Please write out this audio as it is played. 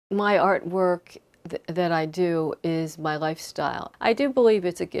My artwork that I do is my lifestyle. I do believe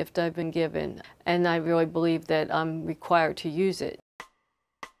it's a gift I've been given, and I really believe that I'm required to use it.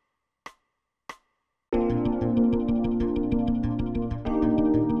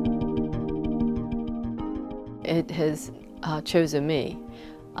 It has chosen me.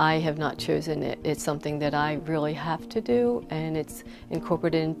 I have not chosen it. It's something that I really have to do, and it's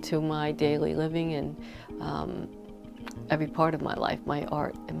incorporated into my daily living and every part of my life, my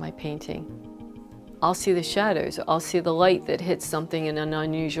art and my painting. I'll see the shadows, I'll see the light that hits something in an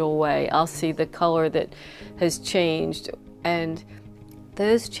unusual way, I'll see the color that has changed, and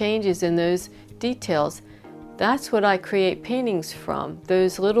those changes and those details, that's what I create paintings from.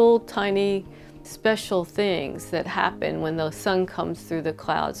 Those little tiny special things that happen when the sun comes through the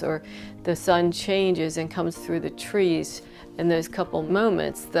clouds, or the sun changes and comes through the trees. In those couple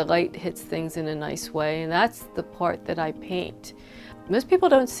moments, the light hits things in a nice way, and that's the part that I paint. Most people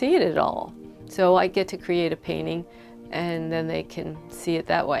don't see it at all, so I get to create a painting and then they can see it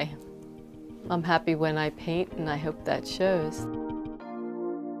that way. I'm happy when I paint, and I hope that shows.